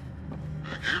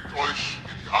 Begebt euch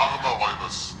in die Arme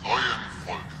eures neuen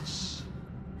Volkes.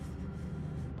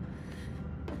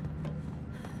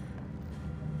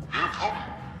 Willkommen,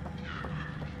 ihr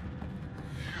Glücklichen.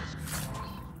 Ihr seid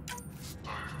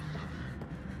wieder.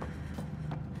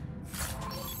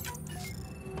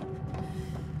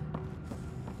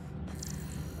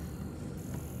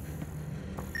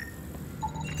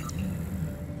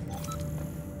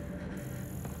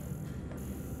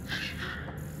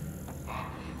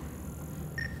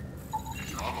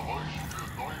 Ich habe euch für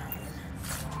neuen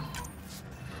Ruhm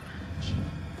erwählt.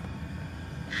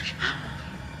 Ich bin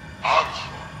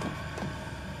Archer.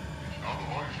 Ich habe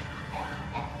euch für neue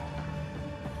Waffen.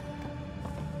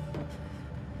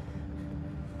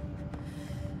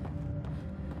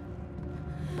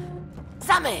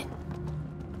 Sammeln!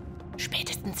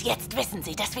 Spätestens jetzt wissen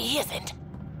sie, dass wir hier sind.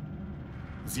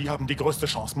 Sie haben die größte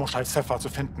Chance, Moschai Sefa zu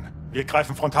finden. Wir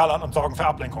greifen frontal an und sorgen für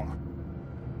Ablenkung.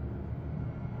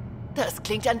 Das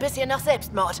klingt ein bisschen nach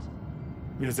Selbstmord.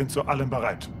 Wir sind zu allem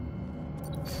bereit.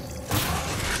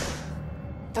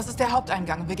 Das ist der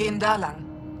Haupteingang. Wir gehen da lang.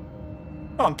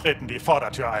 Und treten die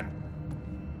Vordertür ein.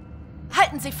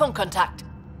 Halten Sie Funkkontakt.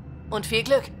 Und viel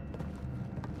Glück.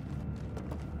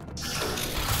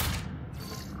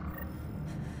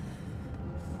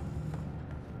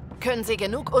 Können Sie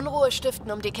genug Unruhe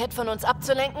stiften, um die Cat von uns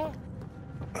abzulenken?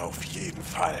 Auf jeden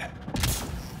Fall.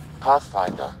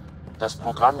 Pathfinder. Das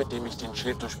Programm, mit dem ich den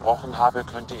Schild durchbrochen habe,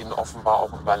 könnte ihn offenbar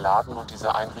auch überladen und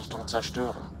diese Einrichtung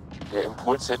zerstören. Der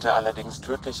Impuls hätte allerdings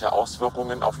tödliche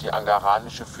Auswirkungen auf die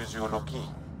angaranische Physiologie.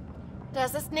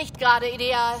 Das ist nicht gerade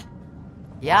ideal.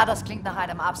 Ja, das klingt nach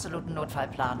einem absoluten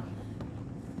Notfallplan.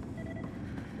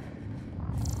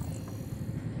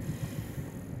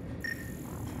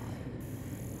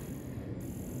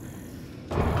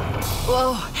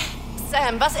 Wow.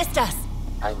 Sam, was ist das?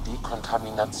 Ein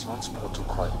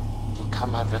Dekontaminationsprotokoll. Die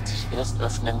Kammer wird sich erst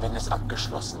öffnen, wenn es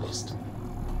abgeschlossen ist.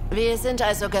 Wir sind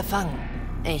also gefangen.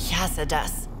 Ich hasse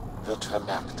das. Wird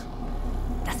vermerkt.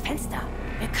 Das Fenster.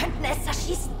 Wir könnten es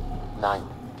zerschießen. Nein,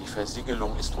 die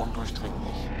Versiegelung ist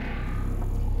undurchdringlich.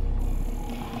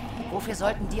 Wofür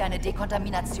sollten die eine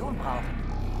Dekontamination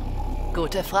brauchen?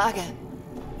 Gute Frage.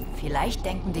 Vielleicht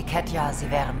denken die Cat ja,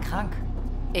 sie wären krank.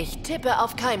 Ich tippe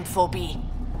auf Keimphobie.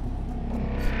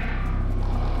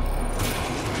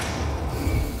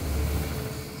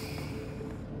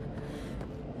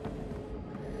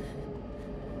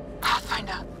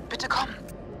 Pathfinder, bitte komm.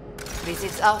 Wie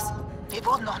sieht's aus? Wir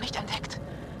wurden noch nicht entdeckt.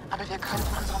 Aber wir können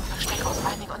von unserem Versteck aus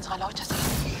einige unserer Leute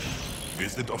sehen. Wir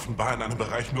sind offenbar in einem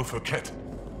Bereich nur für Cat.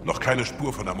 Noch keine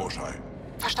Spur von der Moschai.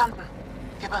 Verstanden.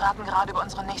 Wir beraten gerade über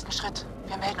unseren nächsten Schritt.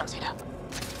 Wir melden uns wieder.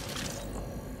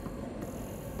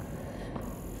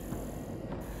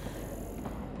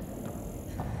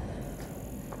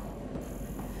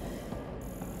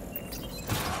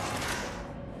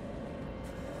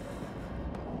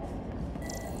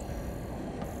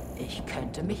 Ich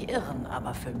könnte mich irren,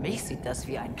 aber für mich sieht das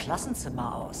wie ein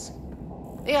Klassenzimmer aus.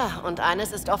 Ja, und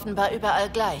eines ist offenbar überall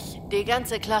gleich. Die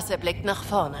ganze Klasse blickt nach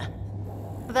vorne.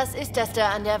 Was ist das da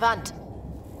an der Wand?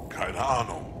 Keine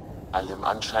Ahnung. Allem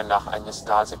Anschein nach eine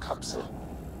Stasekapsel.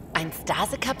 Ein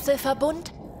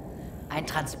Stasekapselverbund? Ein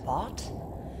Transport?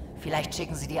 Vielleicht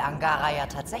schicken sie die Angara ja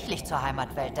tatsächlich zur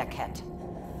Heimatwelt der Cat.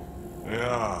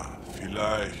 Ja,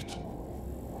 vielleicht.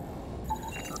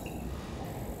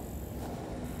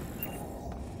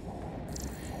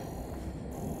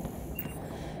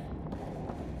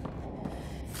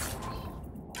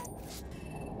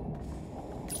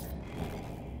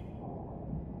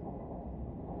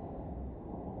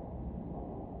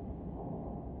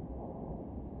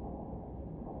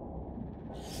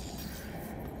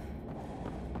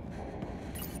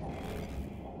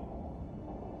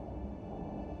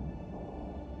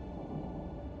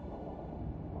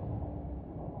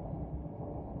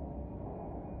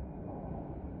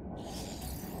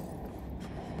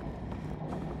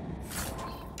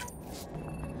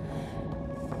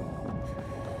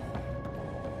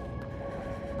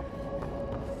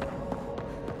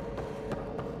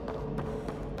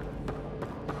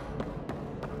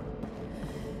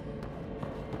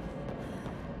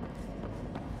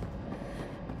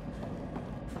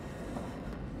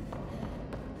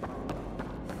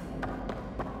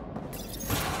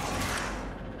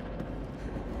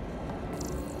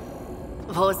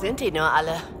 Wo sind die nur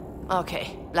alle? Okay,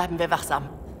 bleiben wir wachsam.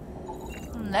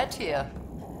 Nett hier.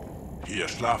 Hier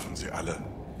schlafen sie alle.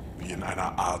 Wie in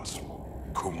einer Art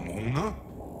Kommune?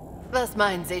 Was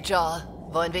meinen Sie, Joel?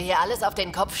 Wollen wir hier alles auf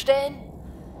den Kopf stellen?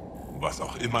 Was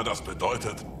auch immer das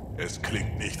bedeutet, es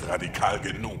klingt nicht radikal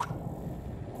genug.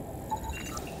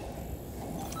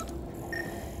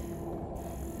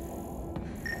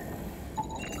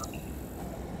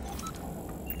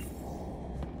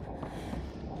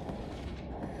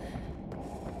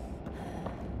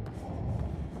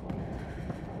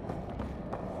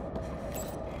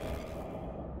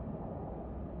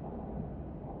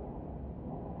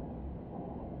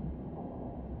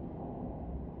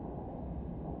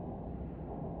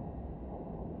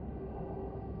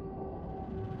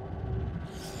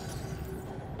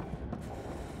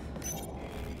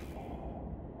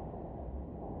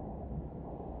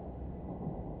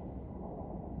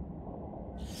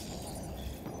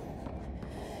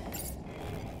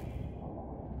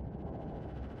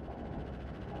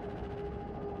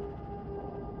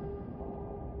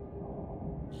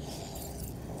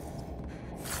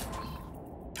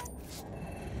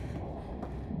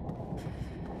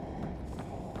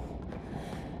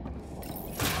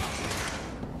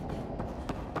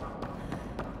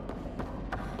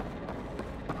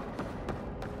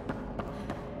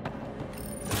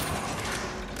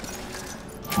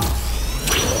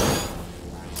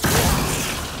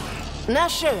 Na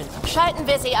schön, schalten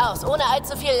wir sie aus, ohne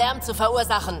allzu viel Lärm zu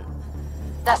verursachen.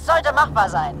 Das sollte machbar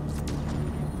sein.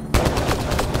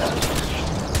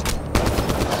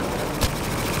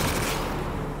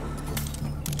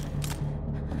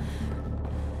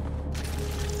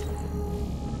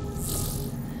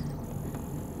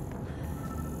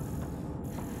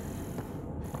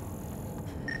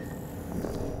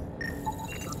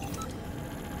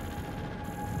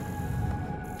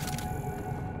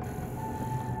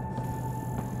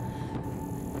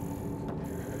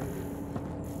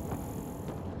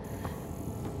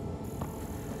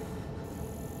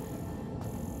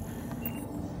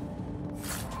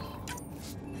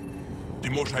 Die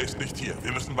Moschei ist nicht hier.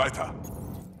 Wir müssen weiter.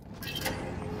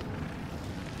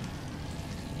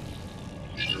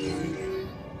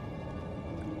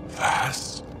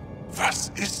 Was? Was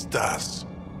ist das?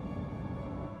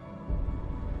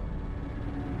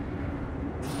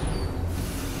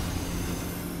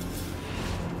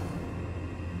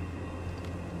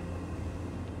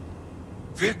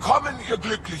 Willkommen, ihr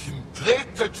Glücklichen.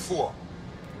 Tretet vor.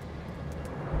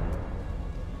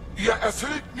 Ihr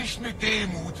erfüllt mich mit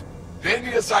Demut, denn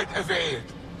ihr seid erwählt.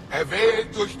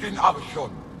 Erwählt durch den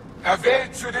Archon.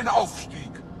 Erwählt für den Aufstieg.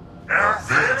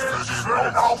 Erwählt für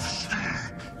den Aufstieg.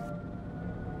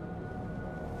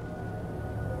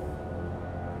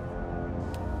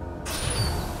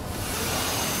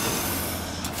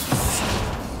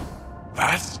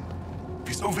 Was?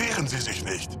 Wieso wehren sie sich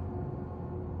nicht?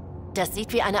 Das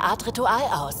sieht wie eine Art Ritual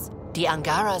aus. Die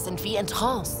Angara sind wie in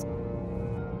Trance.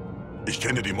 Ich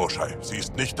kenne die Moschei. Sie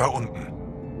ist nicht da unten.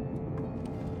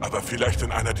 Aber vielleicht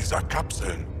in einer dieser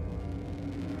Kapseln.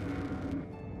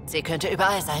 Sie könnte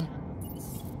überall sein.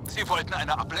 Sie wollten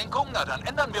eine Ablenkung? Na, dann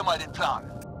ändern wir mal den Plan.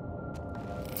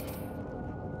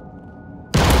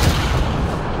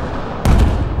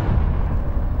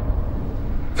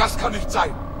 Das kann nicht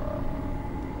sein.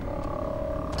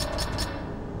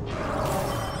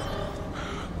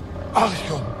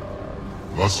 Archon.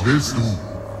 Was willst du?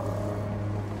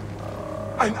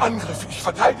 Ein Angriff. Ich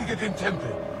verteidige den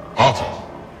Tempel. Warte.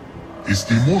 Ist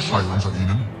die Moschei unter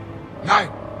ihnen? Nein,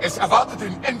 es erwartet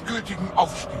den endgültigen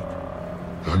Aufstieg.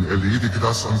 Dann erledige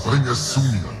das und bring es zu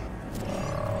mir.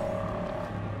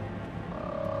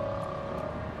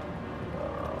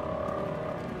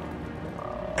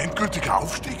 Endgültiger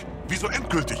Aufstieg? Wieso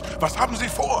endgültig? Was haben Sie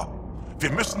vor?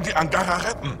 Wir müssen die Angara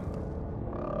retten.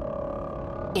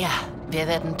 Ja, wir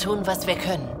werden tun, was wir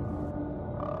können.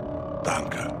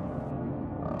 Danke.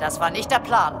 Das war nicht der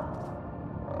Plan.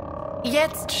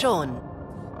 Jetzt schon.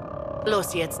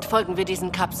 Los jetzt, folgen wir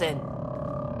diesen Kapseln.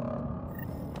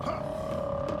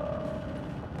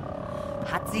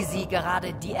 Hat sie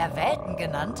gerade die Erwählten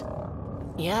genannt?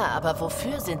 Ja, aber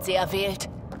wofür sind sie erwählt?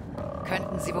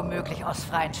 Könnten sie womöglich aus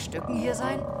freien Stücken hier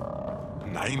sein?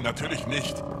 Nein, natürlich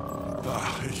nicht.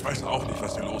 Ach, ich weiß auch nicht,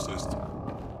 was hier los ist.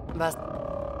 Was?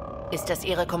 Ist das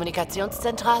Ihre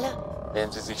Kommunikationszentrale?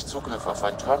 Wenn Sie sich Zugriff auf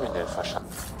ein Terminal verschaffen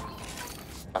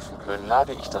können,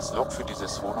 lade ich das Log für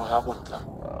dieses Holo herunter.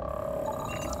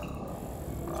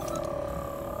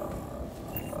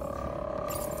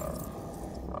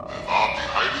 Bewahrt die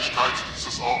Heiligkeit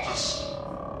dieses Ortes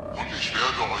und ich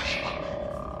werde euch annehmen.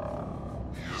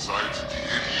 Ihr seid die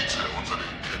Elite unter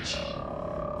den Ketten.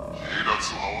 Jeder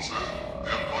zu Hause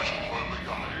wird euch um eure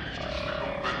geheiligte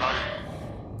Stellung beneiden.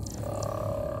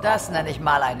 Das nenne ich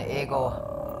mal ein Ego.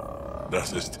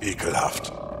 Das ist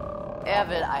ekelhaft. Er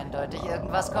will eindeutig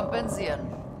irgendwas kompensieren.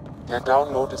 Der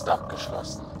Download ist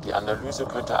abgeschlossen. Die Analyse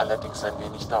könnte allerdings ein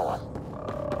wenig dauern.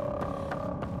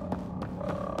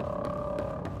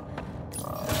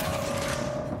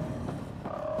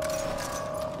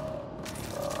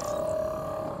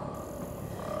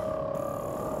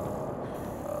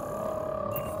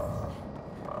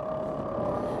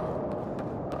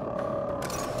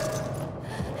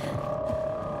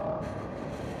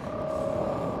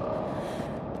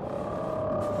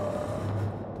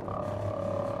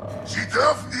 Sie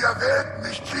dürfen die Erwählten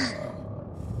nicht kriegen.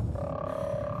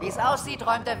 Wie es aussieht,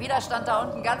 räumt der Widerstand da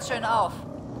unten ganz schön auf.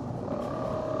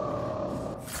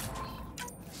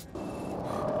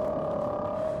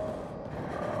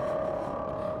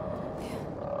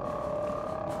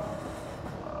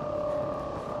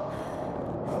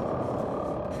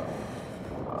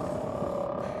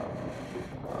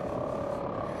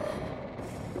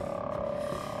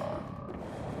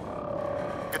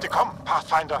 Bitte komm,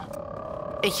 Pathfinder.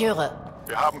 Ich höre.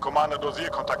 Wir haben Commander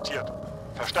Dozier kontaktiert.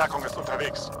 Verstärkung ist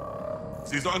unterwegs.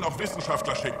 Sie sollen auch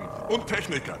Wissenschaftler schicken und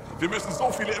Techniker. Wir müssen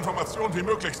so viele Informationen wie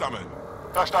möglich sammeln.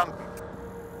 Verstanden.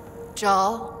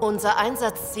 Jaw, unser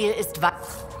Einsatzziel ist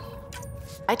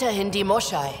weiterhin die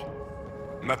Moschei.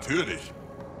 Natürlich.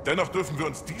 Dennoch dürfen wir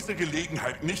uns diese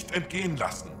Gelegenheit nicht entgehen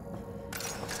lassen.